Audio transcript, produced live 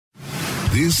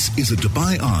This is a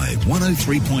Dubai Eye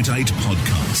 103.8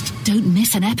 podcast. Don't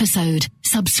miss an episode.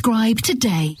 Subscribe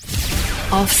today.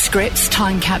 Off Script's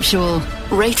Time Capsule.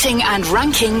 Rating and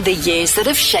ranking the years that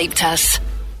have shaped us.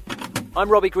 I'm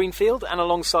Robbie Greenfield, and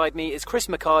alongside me is Chris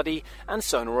McCarty and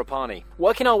Sona Rapani.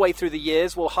 Working our way through the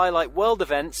years, we'll highlight world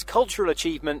events, cultural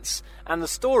achievements, and the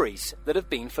stories that have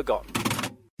been forgotten.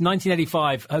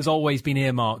 1985 has always been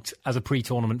earmarked as a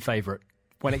pre-tournament favourite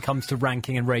when it comes to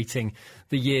ranking and rating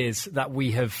the years that we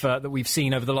have that we've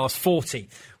seen over the last 40,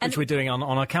 which we're doing on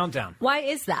our countdown. Why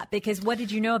is that? Because what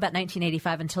did you know about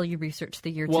 1985 until you researched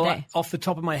the year today? Well, off the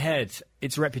top of my head,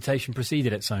 its reputation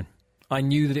preceded its own. I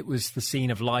knew that it was the scene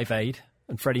of Live Aid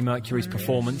and Freddie Mercury's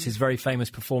performance, his very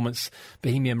famous performance,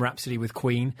 Bohemian Rhapsody with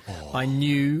Queen. I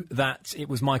knew that it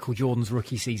was Michael Jordan's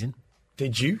rookie season.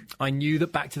 Did you? I knew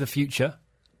that Back to the Future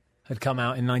had come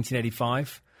out in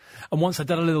 1985. And once I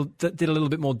did a little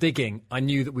bit more digging, I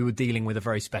knew that we were dealing with a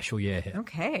very special year here.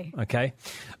 Okay.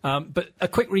 But a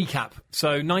quick recap. So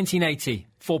 1980,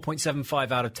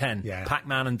 4.75 out of 10. Yeah.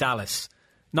 Pac-Man and Dallas.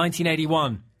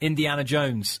 1981, Indiana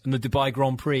Jones and the Dubai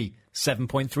Grand Prix.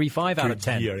 7.35 out of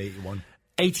 10. Year 81.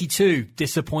 82,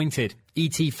 disappointed.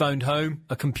 E.T. phoned home.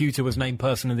 A computer was named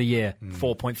Person of the Year.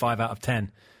 4.5 out of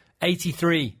 10.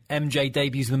 83, MJ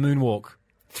debuts the moonwalk.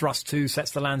 Thrust 2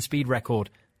 sets the land speed record.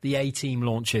 The A-Team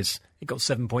launches. It got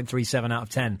 7.37 out of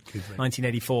 10.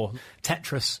 1984.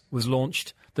 Tetris was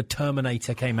launched. The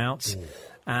Terminator came out.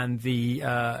 And the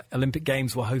Olympic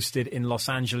Games were hosted in Los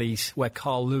Angeles, where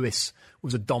Carl Lewis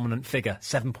was a dominant figure.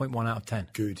 7.1 out of 10.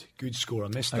 Good score. I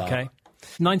missed that. Okay.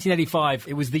 1985,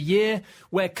 it was the year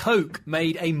where Coke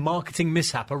made a marketing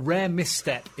mishap, a rare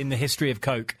misstep in the history of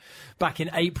Coke. Back in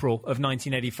April of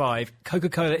 1985,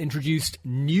 Coca-Cola introduced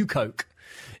New Coke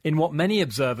in what many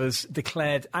observers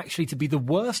declared actually to be the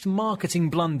worst marketing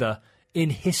blunder in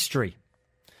history.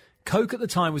 Coke at the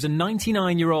time was a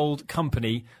 99-year-old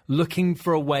company looking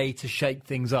for a way to shake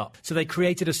things up. So they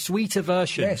created a sweeter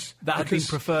version that had been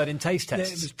preferred in taste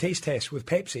tests. It was taste tests with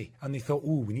Pepsi, and they thought,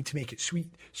 we need to make it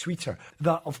sweeter.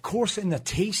 That, of course, in the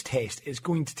taste test, it's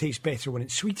going to taste better when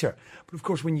it's sweeter. But, of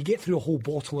course, when you get through a whole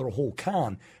bottle or a whole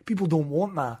can, people don't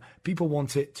want that. People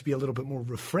want it to be a little bit more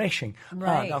refreshing.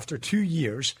 Right. And after 2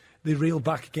 years, they railed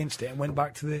back against it and went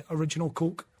back to the original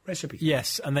Coke recipe.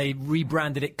 Yes, and they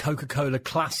rebranded it Coca-Cola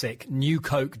Classic. New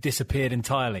Coke disappeared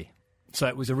entirely. So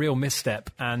it was a real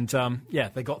misstep. And,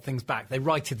 they got things back. They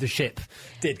righted the ship,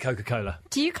 did Coca-Cola.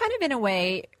 Do you kind of, in a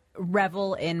way,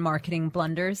 revel in marketing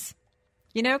blunders?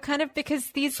 You know, kind of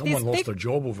because Someone lost their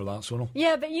job over that, Sonal.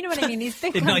 Yeah, but you know what I mean? These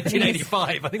big In companies.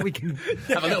 1985, I think we can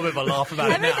have a little bit of a laugh about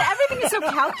it now. Everything is so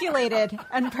calculated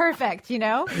and perfect, you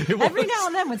know? Every now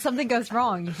and then when something goes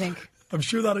wrong, you think... I'm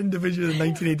sure that individual in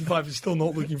 1985 is still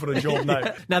not looking for a job now.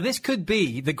 Yeah. Now, this could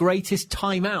be the greatest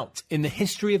timeout in the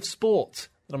history of sport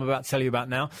that I'm about to tell you about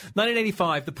now.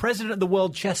 1985, the president of the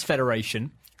World Chess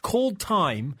Federation called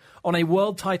time on a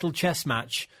world title chess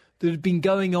match that had been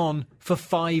going on for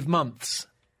 5 months.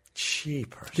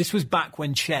 Cheapers. This was back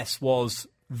when chess was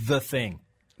the thing.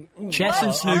 Chess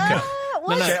and snooker.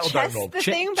 Was chess Rob. the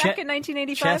thing back in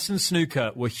 1985? Chess and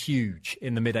snooker were huge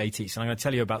in the mid-80s. And I'm going to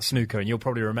tell you about snooker, and you'll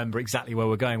probably remember exactly where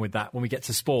we're going with that when we get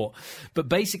to sport. But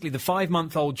basically, the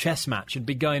 5-month-old chess match had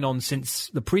been going on since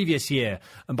the previous year.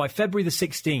 And by February the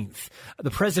 16th,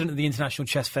 the president of the International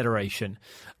Chess Federation,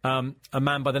 a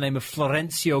man by the name of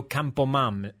Florencio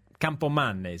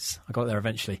Campomanes, I got there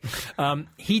eventually,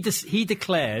 he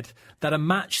declared that a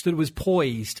match that was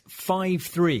poised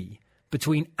 5-3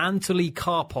 between Anatoly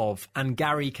Karpov and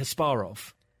Garry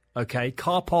Kasparov. Okay,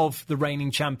 Karpov, the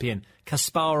reigning champion,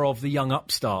 Kasparov, the young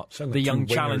upstart, the young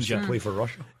challenger. Play for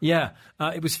Russia. Yeah,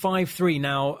 it was 5-3.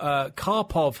 Now,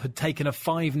 Karpov had taken a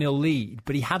 5-0 lead,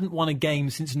 but he hadn't won a game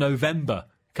since November,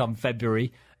 come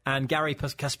February, and Garry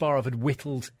Kasparov had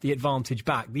whittled the advantage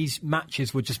back. These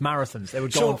matches were just marathons. They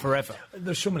would go on forever.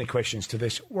 There's so many questions to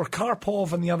this. Were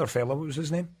Karpov and the other fellow, what was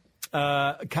his name?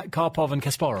 Karpov and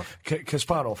Kasparov.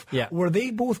 Kasparov. Yeah. Were they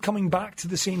both coming back to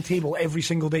the same table every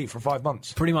single day for 5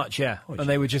 months? Pretty much, yeah. And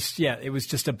they were just, it was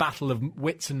just a battle of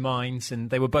wits and minds, and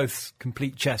they were both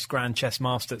complete grand chess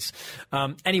masters.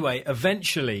 Anyway,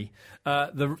 eventually,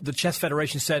 the Chess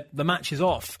Federation said the match is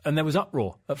off, and there was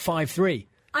uproar at 5-3.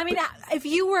 I mean, if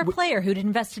you were a player who'd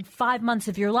invested 5 months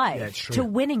of your life to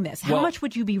winning this, how much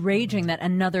would you be raging that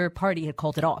another party had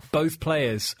called it off? Both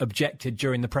players objected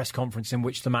during the press conference in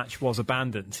which the match was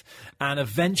abandoned. And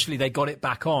eventually they got it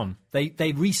back on.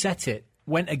 They reset it,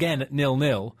 went again at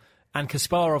 0-0. And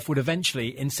Kasparov would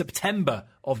eventually, in September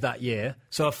of that year,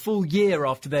 so a full year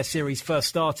after their series first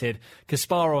started,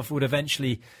 Kasparov would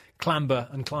eventually clamber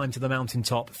and climb to the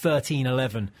mountaintop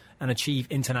 1311 and achieve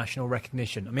international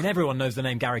recognition? I mean, everyone knows the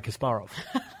name Garry Kasparov.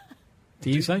 Do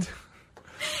you, Zane?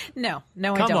 No, I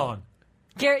don't. Come on.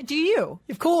 Garry, do you?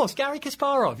 Of course, Garry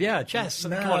Kasparov. Yeah, chess.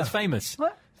 Nah. Come on, it's famous.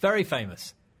 What? Very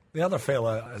famous. The other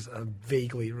fella, as I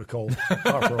vaguely recall,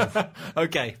 Karparov.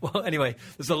 Okay, well, anyway,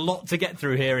 there's a lot to get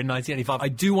through here in 1985. I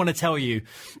do want to tell you,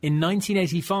 in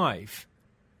 1985,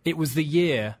 it was the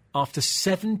year after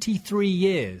 73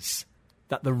 years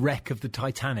that the wreck of the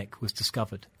Titanic was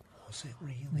discovered. Was it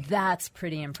really? That's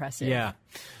pretty impressive. Yeah.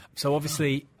 So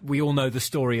obviously, we all know the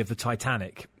story of the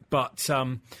Titanic, but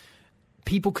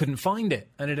people couldn't find it,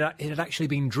 and it had actually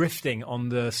been drifting on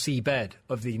the seabed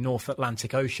of the North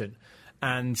Atlantic Ocean.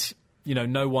 And, you know,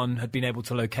 no one had been able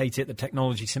to locate it. The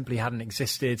technology simply hadn't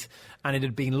existed, and it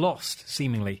had been lost,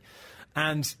 seemingly.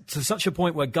 And to such a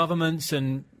point where governments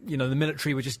and, you know, the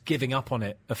military were just giving up on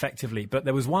it, effectively. But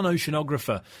there was one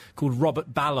oceanographer called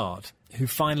Robert Ballard who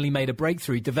finally made a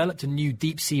breakthrough. He developed a new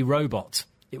deep-sea robot.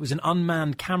 It was an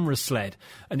unmanned camera sled,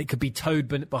 and it could be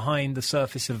towed behind the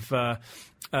surface of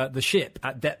the ship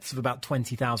at depths of about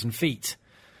 20,000 feet.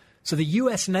 So the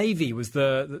US Navy was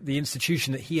the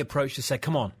institution that he approached to say,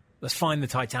 come on, let's find the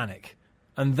Titanic.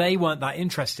 And they weren't that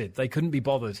interested. They couldn't be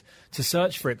bothered to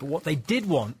search for it. But what they did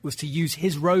want was to use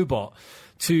his robot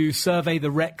to survey the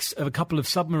wrecks of a couple of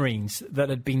submarines that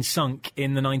had been sunk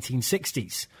in the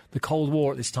 1960s. The Cold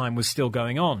War at this time was still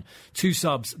going on. 2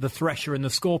 subs, the Thresher and the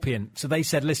Scorpion. So they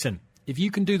said, listen, if you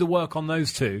can do the work on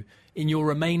those 2, in your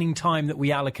remaining time that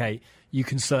we allocate, you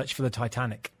can search for the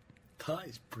Titanic. That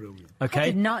is brilliant. Okay. I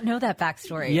did not know that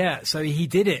backstory. Yeah, so he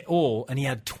did it all, and he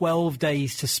had 12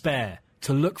 days to spare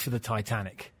to look for the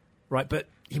Titanic, right? But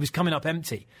he was coming up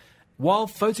empty. While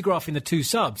photographing the 2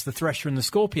 subs, the Thresher and the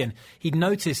Scorpion, he'd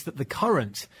noticed that the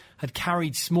current had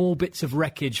carried small bits of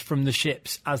wreckage from the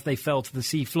ships as they fell to the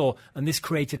seafloor, and this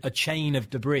created a chain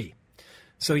of debris.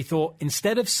 So he thought,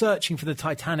 instead of searching for the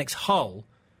Titanic's hull,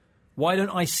 why don't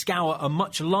I scour a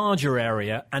much larger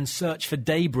area and search for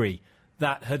debris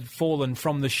that had fallen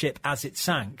from the ship as it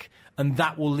sank, and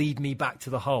that will lead me back to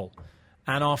the hull.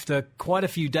 And after quite a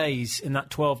few days in that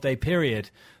 12-day period,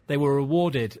 they were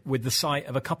rewarded with the sight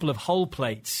of a couple of hull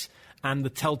plates and the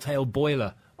telltale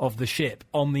boiler of the ship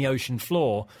on the ocean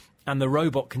floor. And the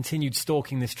robot continued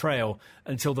stalking this trail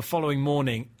until the following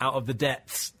morning, out of the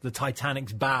depths, the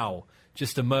Titanic's bow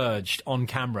just emerged on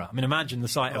camera. I mean, imagine the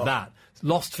sight of that.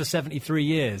 Lost for 73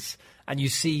 years. And you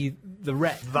see the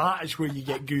wreck. That is where you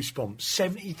get goosebumps.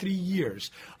 73 years,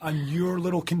 and your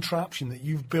little contraption that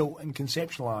you've built and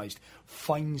conceptualised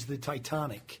finds the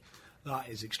Titanic. That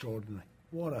is extraordinary.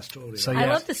 What a story. So, I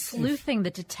love the sleuthing, the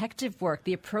detective work,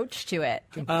 the approach to it.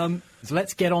 So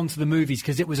let's get on to the movies,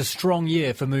 because it was a strong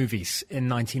year for movies in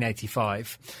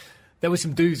 1985. There were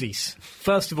some doozies.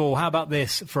 First of all, how about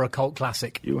this for a cult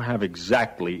classic? You have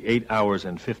exactly 8 hours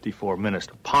and 54 minutes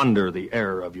to ponder the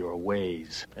error of your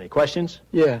ways. Any questions?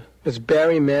 Yeah. Does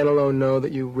Barry Manilow know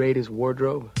that you raid his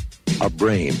wardrobe? A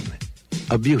brain,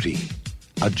 a beauty,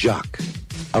 a jock,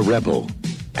 a rebel,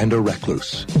 and a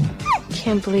recluse.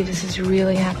 Can't believe this is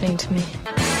really happening to me.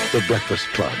 The Breakfast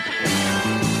Club.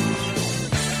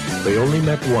 They only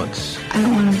met once. I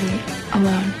don't want to be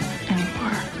alone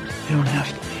anymore. You don't have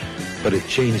to. But it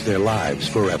changed their lives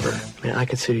forever. I mean, I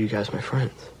consider you guys my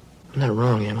friends. I'm not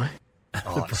wrong, am I?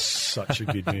 Oh, it's such a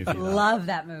good movie. Love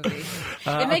that movie.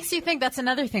 It makes you think that's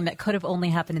another thing that could have only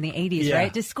happened in the 80s,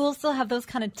 right? Do schools still have those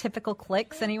kind of typical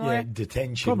cliques anymore? Yeah,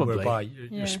 detention, Probably. whereby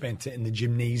you're spent it in the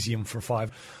gymnasium for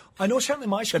 5. I know certainly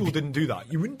my school didn't do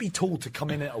that. You wouldn't be told to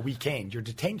come in at a weekend. Your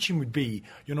detention would be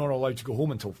you're not allowed to go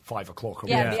home until 5 o'clock or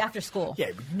Yeah, whatever. it'd be after school. Yeah,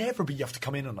 it would never be you have to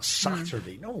come in on a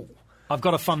Saturday. No. I've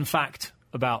got a fun fact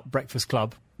about Breakfast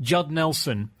Club. Judd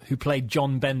Nelson, who played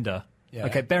John Bender. Yeah.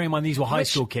 Okay, bear in mind these were high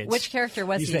school kids. Which character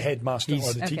was He's he? the headmaster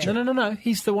or the teacher. No.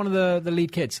 He's one of the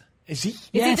lead kids. Is he?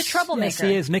 Is he the troublemaker? Yes,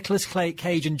 he is. Nicolas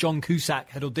Cage and John Cusack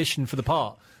had auditioned for the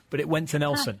part, but it went to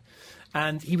Nelson.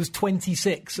 And he was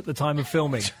 26 at the time of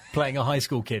filming, playing a high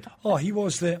school kid. Oh, he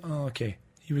was the... Oh, okay.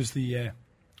 He was the...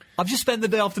 I've just spent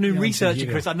the afternoon Yeah, researching,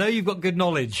 hero. Chris. I know you've got good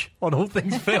knowledge on all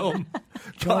things film.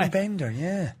 John Bender,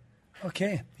 yeah.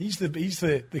 Okay. He's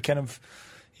the kind of...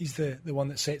 He's the one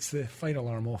that sets the fire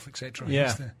alarm off, etc.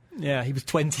 Yeah, he was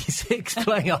 26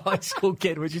 playing a high school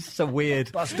kid, which is just a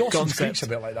weird But Dawson's concept. Creek's a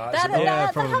bit like that. That, isn't it?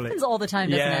 that probably. happens all the time,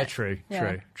 doesn't it? True.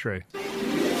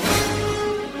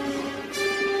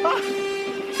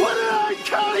 What did I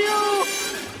tell you?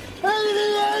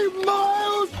 88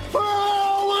 miles per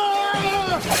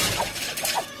hour!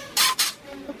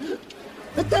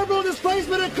 The temporal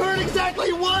displacement occurred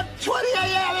exactly 1:20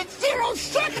 a.m. in 0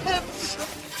 seconds!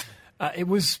 It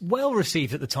was well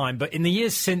received at the time, but in the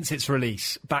years since its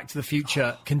release, Back to the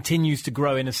Future continues to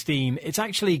grow in esteem. It's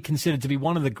actually considered to be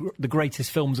one of the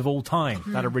greatest films of all time,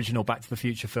 that original Back to the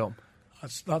Future film.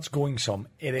 That's going some.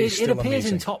 It is It still appears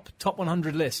amazing. in top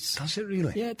 100 lists. Does it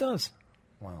really? Yeah, it does.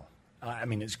 Wow. I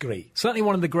mean, it's great. Certainly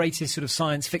one of the greatest sort of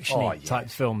science fiction-y yeah. type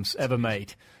films ever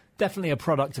made. Definitely a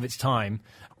product of its time.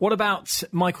 What about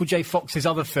Michael J. Fox's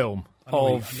other film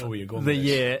of I know where you're going the with this.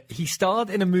 year? He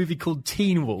starred in a movie called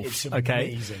Teen Wolf. It's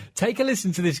okay? amazing. Take a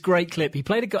listen to this great clip. He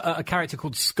played a character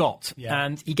called Scott,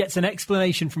 and he gets an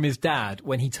explanation from his dad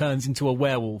when he turns into a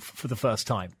werewolf for the first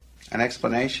time. An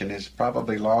explanation is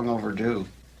probably long overdue.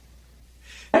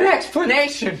 An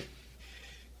explanation?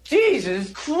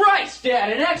 Jesus Christ,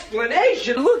 Dad, an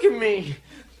explanation? Look at me.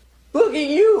 Look at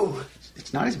you.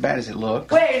 It's not as bad as it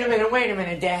looks. Wait a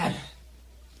minute, Dad.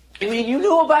 I mean, you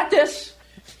knew about this?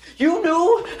 You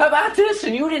knew about this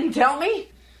and you didn't tell me?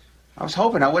 I was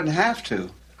hoping I wouldn't have to.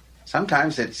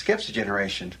 Sometimes it skips a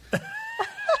generation.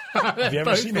 Have you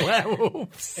ever seen it?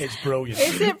 Werewolves. It's brilliant.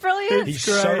 Is it brilliant? He's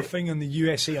surfing in the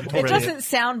USA on top It of doesn't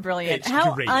sound brilliant. It's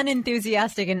How great.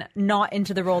 unenthusiastic and not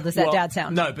into the role does that dad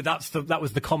sound? No, but that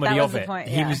was the comedy That was of the it. point,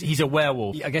 yeah. He's a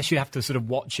werewolf. I guess you have to sort of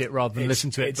watch it rather than listen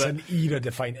to it. It's but an era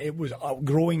defining. It was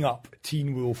growing up.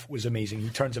 Teen Wolf was amazing. He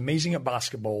turns amazing at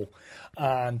basketball,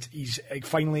 and he's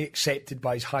finally accepted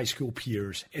by his high school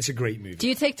peers. It's a great movie. Do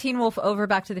you take Teen Wolf over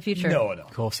Back to the Future? No.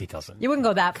 Of course he doesn't. You wouldn't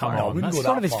go that far. Come on, that's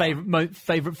one of his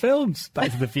favourite films,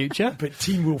 Back to the Future. But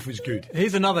Teen Wolf is good.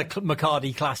 Here's another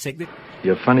McCarty classic.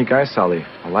 You're a funny guy, Sally.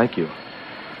 I like you.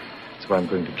 That's why I'm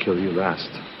going to kill you last.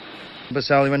 But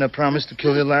Sally, when I promised to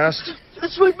kill you last,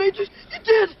 That's right, Major. You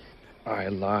did. I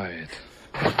lied.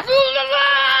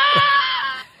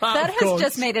 That has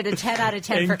just made it a 10 out of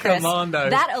 10 In for Chris.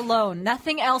 Commando. That alone,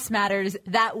 nothing else matters.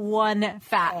 That one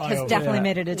fact has definitely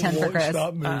made it a 10 for Chris.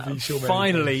 That movie so many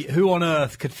Finally, times. who on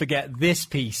earth could forget this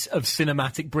piece of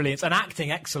cinematic brilliance and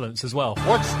acting excellence as well?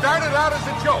 What started out as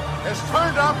a joke has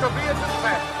turned out to be a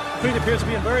disaster. Creed appears to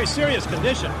be in very serious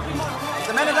condition.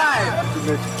 The man alive.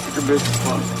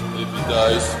 If he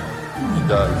dies, he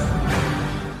dies.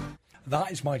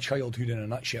 That is my childhood in a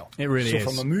nutshell. It really is.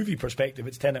 So from a movie perspective,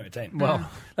 it's 10 out of 10. Well,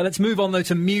 let's move on, though,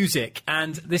 to music.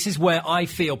 And this is where I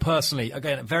feel personally,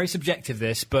 again, very subjective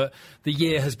this, but the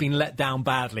year has been let down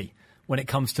badly when it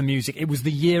comes to music. It was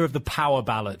the year of the power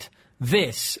ballad.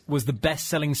 This was the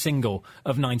best-selling single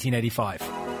of 1985.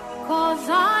 'Cause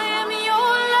I am your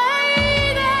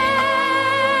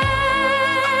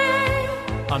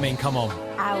lady. I mean, come on.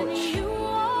 Ouch.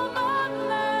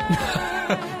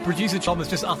 Producer Tom has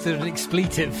just uttered an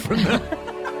expletive from the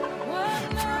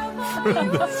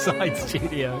side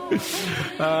studio.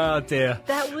 Oh, dear.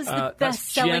 That was the That's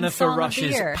best-selling Jennifer song of the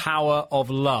Rush's year. Power of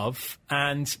Love.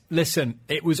 And listen,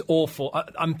 it was awful.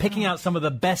 I'm picking out some of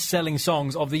the best-selling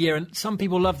songs of the year, and some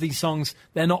people love these songs.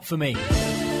 They're not for me.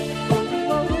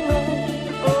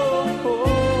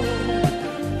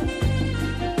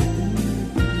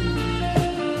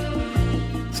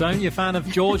 So, you a fan of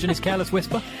George and his Careless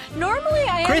Whisper? Normally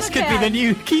I am Chris a could fan. be the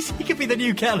new. He could be the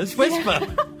new Careless Whisper.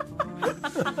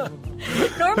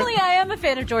 Normally I am a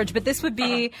fan of George, but this would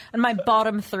be in my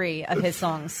bottom 3 of his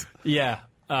songs. Yeah.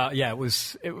 It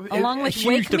was Along a with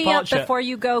huge Wake Me Up departure. Before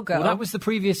You Go Go. Well, that was the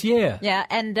previous year. Yeah,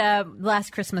 and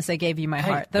Last Christmas I Gave You My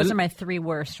Heart. Those are my 3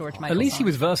 worst George Michael At least he songs.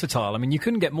 was versatile. I mean, you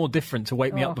couldn't get more different to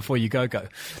Wake Me Oh. Up Before You Go Go.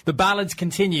 The ballads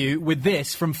continue with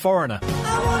this from Foreigner.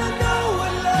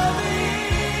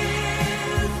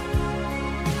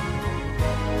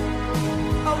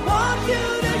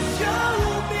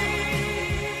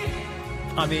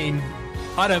 I mean,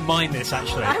 I don't mind this,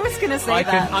 actually. I was going to say I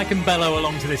that. I can bellow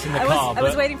along to this in the I car.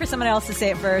 was but waiting for someone else to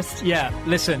say it first. yeah,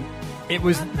 listen, it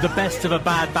was the best of a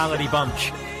bad ballady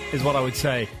bunch, is what I would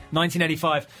say.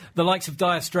 1985, the likes of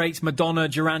Dire Straits, Madonna,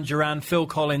 Duran Duran, Phil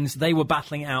Collins, they were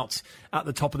battling out at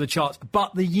the top of the charts.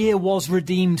 But the year was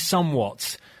redeemed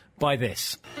somewhat by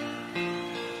this.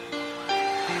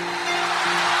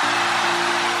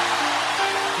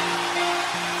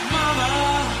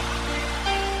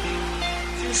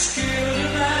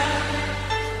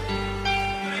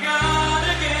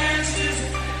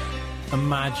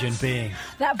 Imagine being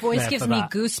That voice there gives for me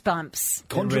that. goosebumps.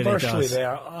 Controversially really does.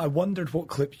 there, I wondered what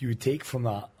clip you would take from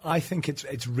that. I think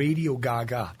it's Radio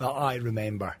Gaga that I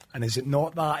remember. And is it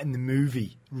not that in the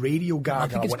movie? Radio Gaga, I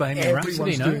think it's when Bohemian everyone's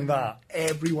Rhapsody, no? doing that,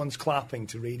 everyone's clapping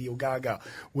to Radio Gaga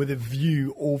with a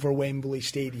view over Wembley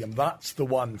Stadium. That's the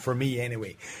one for me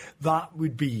anyway. That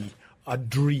would be a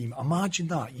dream. Imagine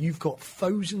that. You've got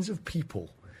thousands of people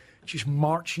just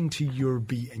marching to your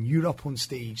beat and you're up on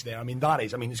stage there. I mean,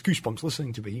 it's goosebumps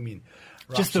listening to Bohemian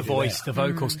Rhapsody. Just the voice, the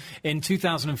vocals. In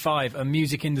 2005, a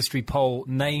music industry poll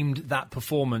named that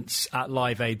performance at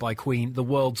Live Aid by Queen the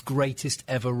world's greatest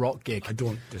ever rock gig. I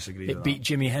don't disagree with that. It beat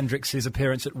Jimi Hendrix's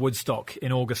appearance at Woodstock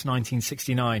in August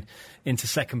 1969 into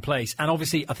second place. And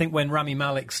obviously, I think when Rami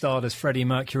Malek starred as Freddie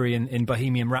Mercury in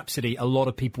Bohemian Rhapsody, a lot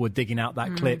of people were digging out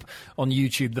that clip on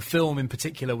YouTube. The film in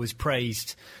particular was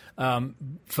praised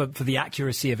for the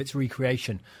accuracy of its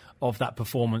recreation of that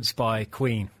performance by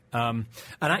Queen. And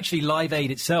actually, Live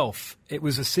Aid itself, it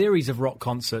was a series of rock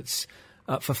concerts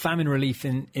for famine relief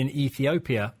in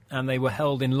Ethiopia, and they were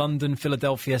held in London,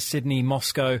 Philadelphia, Sydney,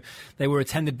 Moscow. They were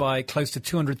attended by close to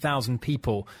 200,000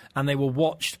 people, and they were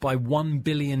watched by 1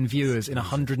 billion viewers in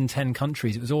 110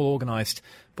 countries. It was all organised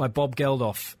by Bob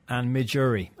Geldof and Midge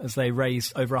Uri as they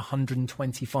raised over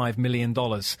 $125 million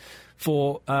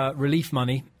for relief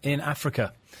money in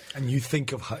Africa. And you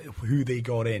think of who they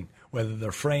got in, whether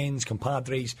they're friends,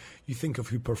 compadres, you think of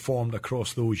who performed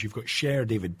across those. You've got Cher,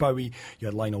 David Bowie, you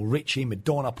had Lionel Richie,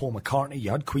 Madonna, Paul McCartney, you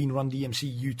had Queen, Run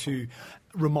DMC, U2.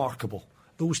 Remarkable.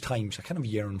 Those times, I kind of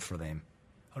yearn for them.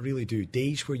 I really do.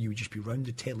 Days where you would just be round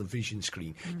the television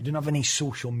screen. You didn't have any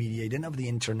social media, you didn't have the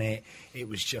internet. It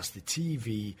was just the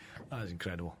TV. That was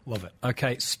incredible. Love it.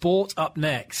 OK, sport up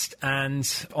next. And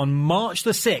on March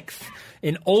the 6th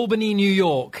in Albany, New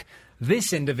York,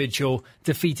 this individual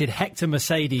defeated Hector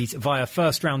Mercedes via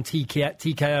first-round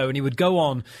TKO, and he would go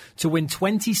on to win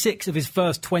 26 of his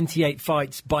first 28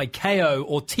 fights by KO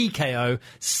or TKO,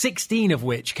 16 of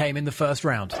which came in the first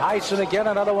round. Tyson again,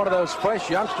 another one of those fresh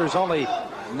youngsters, only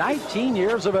 19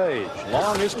 years of age.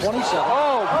 Long is 27.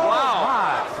 Oh, wow.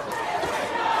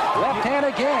 My. Left hand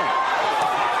again.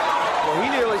 Well, he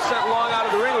nearly sent Long out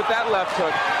of the ring with that left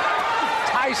hook.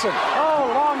 Tyson.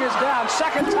 Oh, Long is down.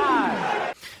 Second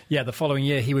time. Yeah, the following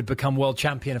year he would become world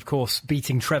champion, of course,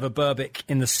 beating Trevor Berbick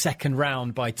in the second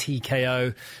round by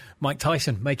TKO. Mike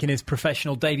Tyson making his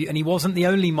professional debut. And he wasn't the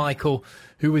only Michael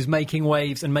who was making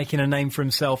waves and making a name for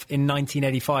himself in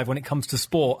 1985 when it comes to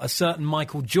sport. A certain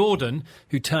Michael Jordan,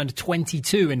 who turned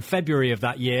 22 in February of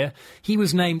that year, he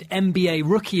was named NBA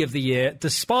Rookie of the Year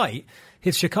despite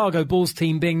his Chicago Bulls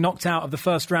team being knocked out of the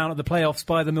first round of the playoffs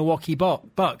by the Milwaukee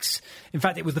Bucks. In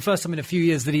fact, it was the first time in a few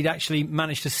years that he'd actually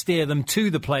managed to steer them to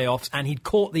the playoffs, and he'd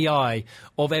caught the eye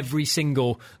of every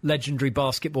single legendary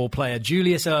basketball player.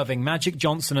 Julius Erving, Magic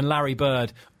Johnson and Larry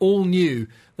Bird all knew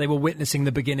they were witnessing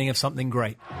the beginning of something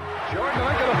great. Jordan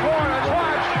into the floor, let's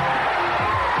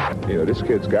watch. You know, this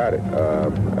kid's got it,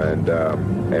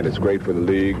 and it's great for the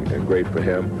league and great for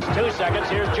him. 2 seconds,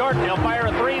 here's Jordan, he'll fire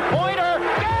a three-pointer.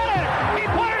 He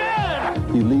put it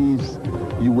in! He leaves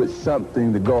you with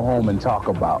something to go home and talk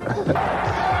about.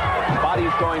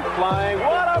 Body's going flying.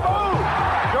 What a move!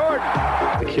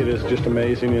 Jordan! The kid is just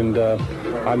amazing, and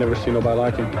I've never seen nobody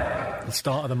like him. The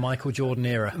start of the Michael Jordan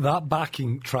era. That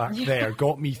backing track there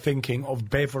got me thinking of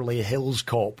Beverly Hills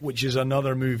Cop, which is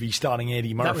another movie starring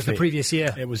Eddie Murphy. That was the previous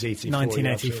year. It was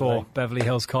 1984, right. Beverly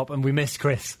Hills Cop. And we missed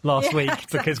Chris last week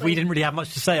because we didn't really have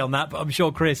much to say on that, but I'm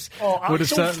sure Chris would have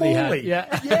certainly Foley.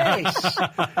 had.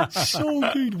 Yes!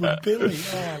 So good with Billy.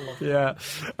 Yeah.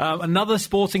 Another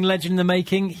sporting legend in the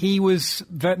making. He was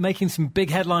making some big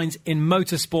headlines in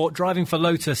motorsport, driving for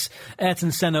Lotus.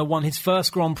 Ayrton Senna won his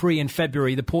first Grand Prix in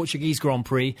February, the Portuguese Grand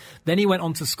Prix. Then he went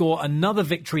on to score another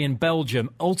victory in Belgium,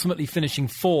 ultimately finishing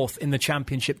fourth in the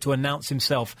championship to announce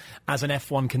himself as an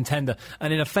F1 contender.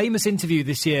 And in a famous interview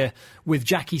this year with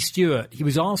Jackie Stewart, he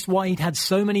was asked why he'd had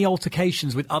so many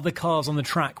altercations with other cars on the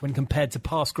track when compared to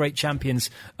past great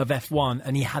champions of F1,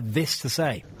 and he had this to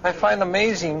say. I find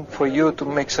amazing for you to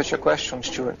make such a question,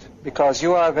 Stewart, because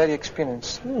you are very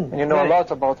experienced and you know a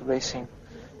lot about racing.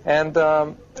 And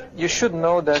you should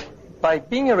know that by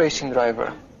being a racing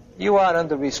driver, you are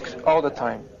under risk all the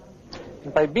time.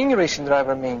 And by being a racing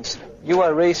driver means you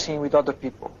are racing with other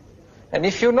people. And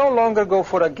if you no longer go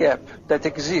for a gap that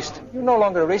exists, you're no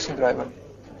longer a racing driver.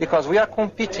 Because we are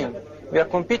competing. We are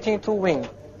competing to win.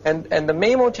 And the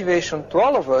main motivation to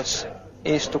all of us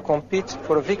is to compete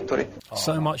for a victory.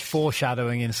 So much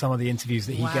foreshadowing in some of the interviews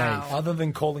that he gave. Other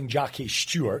than calling Jackie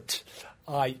Stewart,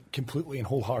 I completely and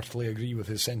wholeheartedly agree with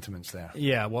his sentiments there.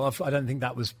 Yeah, well, I don't think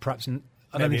that was perhaps...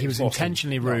 I don't think he was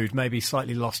intentionally rude, maybe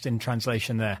slightly lost in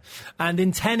translation there. And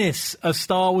in tennis, a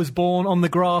star was born on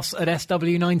the grass at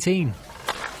SW19.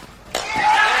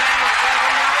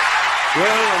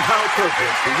 Well, and how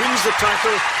appropriate. He wins the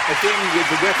title again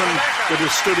with the weapon that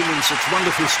has stood him in such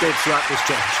wonderful stead throughout this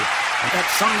championship. And that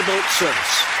thunderbolt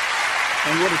service.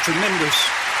 And what a tremendous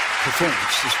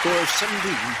performance. This boy of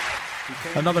 17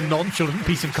 Another nonchalant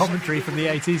piece of commentary from the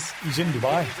 80s. He's in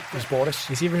Dubai, is Boris.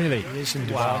 Is he really? He is in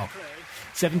Dubai. Wow.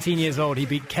 17 years old, he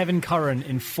beat Kevin Curran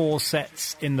in 4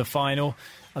 sets in the final.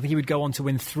 I think he would go on to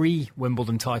win 3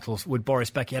 Wimbledon titles with Boris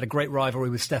Becker. He had a great rivalry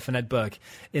with Stefan Edberg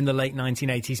in the late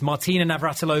 1980s. Martina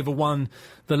Navratilova won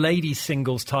the ladies'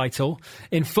 singles title.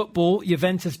 In football,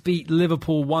 Juventus beat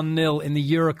Liverpool 1-0 in the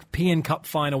European Cup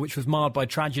final, which was marred by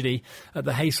tragedy at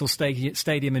the Heysel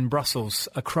Stadium in Brussels.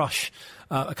 A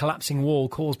collapsing wall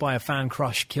caused by a fan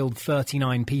crush killed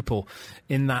 39 people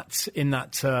in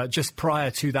that just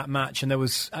prior to that match, and there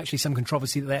was actually some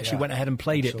controversy that they actually went ahead and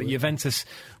played it, but Juventus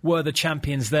were the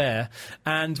champions there.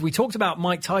 And we talked about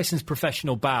Mike Tyson's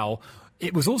professional bow.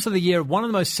 It was also the year of one of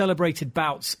the most celebrated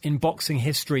bouts in boxing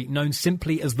history, known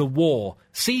simply as The War.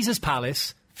 Caesar's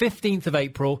Palace, 15th of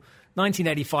April,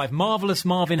 1985, marvellous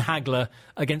Marvin Hagler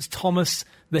against Thomas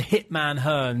the Hitman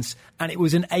Hearns, and it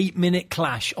was an 8-minute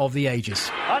clash of the ages.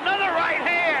 Another right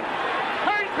hand.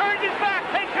 Hearns turns his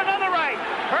back, takes another right.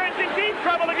 Hearns in deep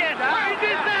trouble again. Hearns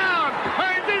is down.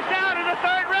 Hearns is down in the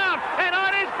 3rd round and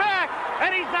on his back,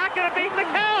 and he's not going to beat the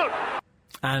count.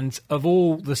 And of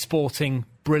all the sporting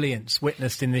brilliance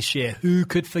witnessed in this year, who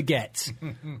could forget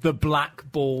the black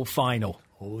ball final?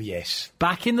 Oh, yes.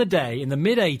 Back in the day, in the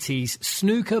mid-80s,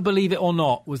 snooker, believe it or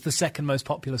not, was the second most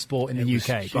popular sport in the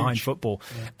UK, behind football.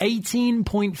 Yeah.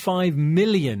 18.5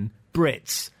 million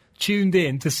Brits tuned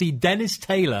in to see Dennis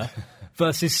Taylor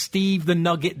versus Steve the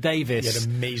Nugget Davis. He had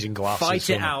amazing glasses.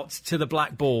 Fight it out to the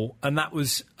black ball, and that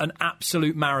was an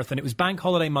absolute marathon. It was Bank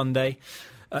Holiday Monday.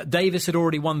 Davis had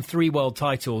already won 3 world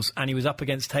titles, and he was up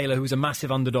against Taylor, who was a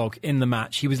massive underdog in the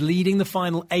match. He was leading the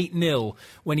final 8-0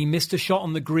 when he missed a shot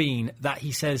on the green that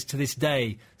he says to this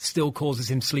day still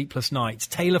causes him sleepless nights.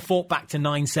 Taylor fought back to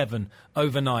 9-7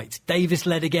 overnight. Davis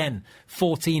led again,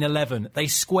 14-11. They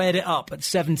squared it up at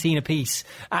 17 apiece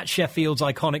at Sheffield's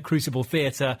iconic Crucible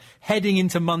Theatre, heading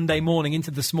into Monday morning,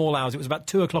 into the small hours. It was about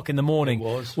 2 o'clock in the morning,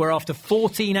 where after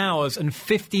 14 hours and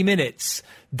 50 minutes,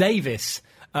 Davis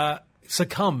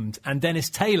succumbed, and Dennis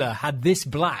Taylor had this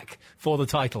black for the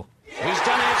title. He's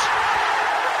done it.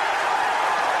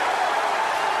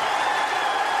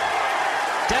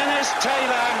 Dennis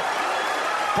Taylor,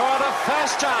 for the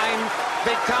first time,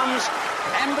 becomes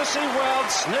Embassy World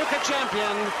Snooker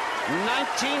Champion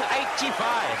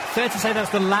 1985. Fair to say that's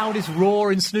the loudest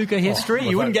roar in snooker history.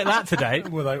 You wouldn't get that today.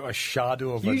 Without a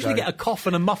shadow of a doubt. You usually get a cough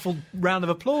and a muffled round of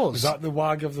applause. Was that the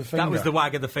wag of the finger? That was the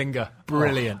wag of the finger.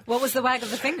 Brilliant. What was the wag of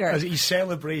the finger? As he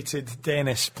celebrated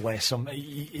Dennis, bless him.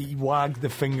 He wagged the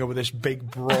finger with this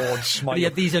big, broad smile. He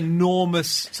had these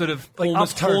enormous, sort of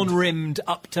almost horn-rimmed,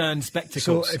 upturned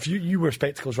spectacles. So if you wear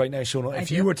spectacles right now, Sonal, if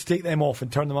you were to take them off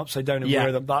and turn them upside down and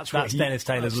wear them, that's Dennis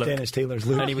Taylor's look. Dennis Taylor's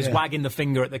look. And he was wagging the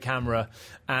finger at the camera,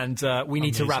 and we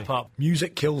need to wrap up.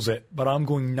 Music kills it, but I'm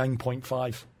going 9.5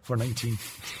 for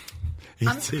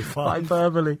 1985.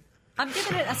 Hyperbole. I'm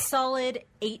giving it a solid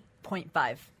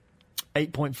 8.5.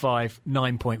 8.5,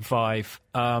 9.5.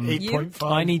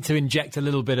 8.5. I need to inject a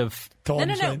little bit of...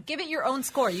 No. Give it your own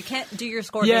score. You can't do your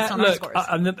score based on our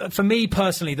scores. For me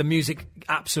personally, the music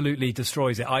absolutely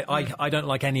destroys it. I don't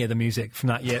like any of the music from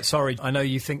that year. Sorry. I know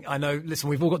you think... Listen,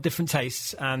 we've all got different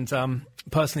tastes, and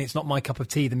personally, it's not my cup of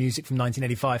tea, the music from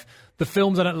 1985. The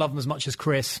films, I don't love them as much as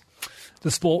Chris.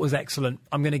 The sport was excellent.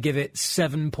 I'm going to give it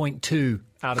 7.2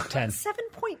 out of 10.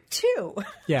 7.2?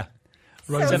 Yeah.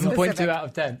 7.2 out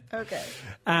of 10. Okay.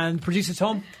 And producer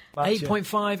Tom,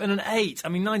 8.5 and an 8. I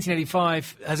mean,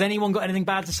 1985, has anyone got anything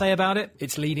bad to say about it?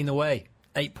 It's leading the way.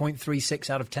 8.36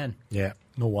 out of 10. Yeah,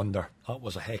 no wonder. That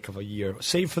was a heck of a year.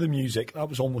 Save for the music, that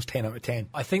was almost 10 out of 10.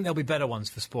 I think there'll be better ones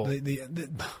for sport.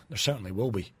 There certainly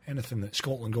will be. Anything that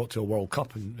Scotland got to a World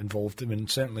Cup involved in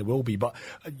certainly will be. But,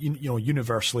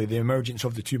 universally, the emergence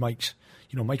of the two Mikes,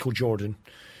 Michael Jordan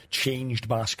changed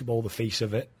basketball, the face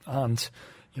of it, and...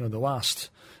 the last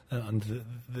the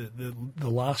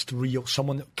last real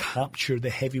someone that captured the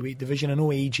heavyweight division. I know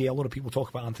AJ, a lot of people talk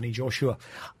about Anthony Joshua.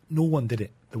 No one did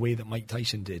it the way that Mike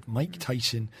Tyson did. Mike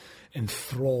Tyson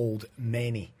enthralled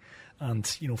many. And,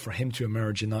 for him to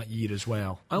emerge in that year as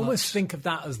well. I almost think of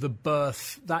that as the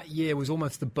birth. That year was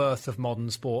almost the birth of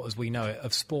modern sport as we know it,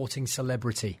 of sporting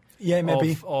celebrity. Yeah,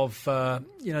 maybe. Of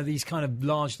these kind of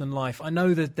larger-than-life. I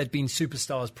know that there'd been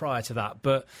superstars prior to that,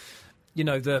 but,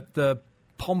 the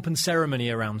pomp and ceremony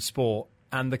around sport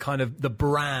and the kind of the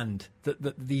brand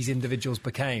that these individuals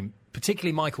became,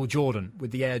 particularly Michael Jordan with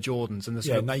the Air Jordans and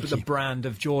the brand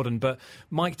of Jordan, but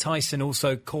Mike Tyson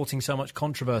also courting so much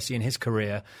controversy in his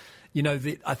career.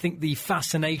 I think the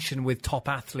fascination with top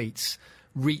athletes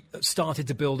started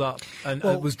to build up and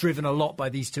was driven a lot by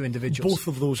these two individuals. Both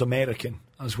of those American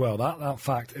as well. That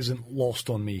fact isn't lost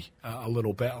on me a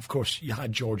little bit. Of course, you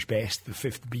had George Best, the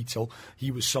fifth Beatle.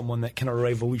 He was someone that kind of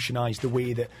revolutionised the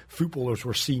way that footballers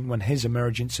were seen when his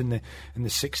emergence in the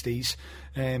 60s.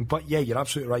 But yeah, you're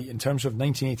absolutely right. In terms of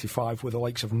 1985, with the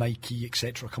likes of Nike,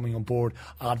 etc., coming on board,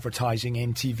 advertising,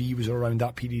 MTV was around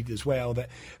that period as well, that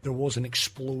there was an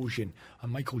explosion.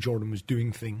 And Michael Jordan was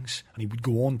doing things, and he would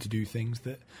go on to do things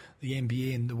that the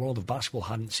NBA and the world of basketball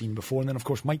hadn't seen before. And then, of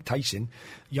course, Mike Tyson,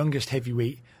 youngest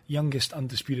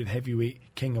undisputed heavyweight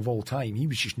king of all time. He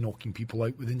was just knocking people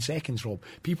out within seconds, Rob.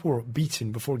 People were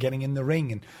beaten before getting in the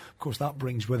ring. And, of course, that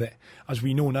brings with it, as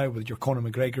we know now with your Conor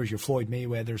McGregors, your Floyd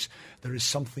Mayweathers, there is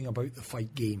something about the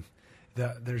fight game.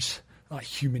 That there's that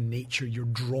human nature. You're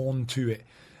drawn to it.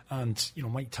 And, you know,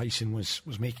 Mike Tyson was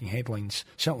making headlines,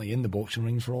 certainly in the boxing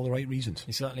rings, for all the right reasons.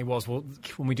 He certainly was. Well,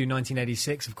 when we do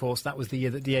 1986, of course, that was the year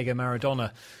that Diego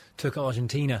Maradona took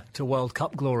Argentina to World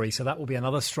Cup glory. So that will be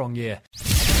another strong year.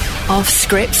 Off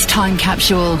Scripts Time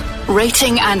Capsule.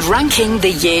 Rating and ranking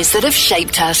the years that have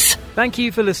shaped us. Thank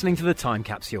you for listening to The Time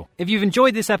Capsule. If you've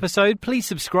enjoyed this episode, please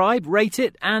subscribe, rate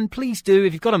it, and please do,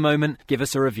 if you've got a moment, give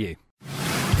us a review.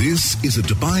 This is a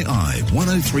Dubai Eye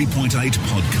 103.8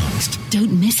 podcast.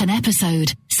 Don't miss an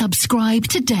episode. Subscribe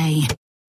today.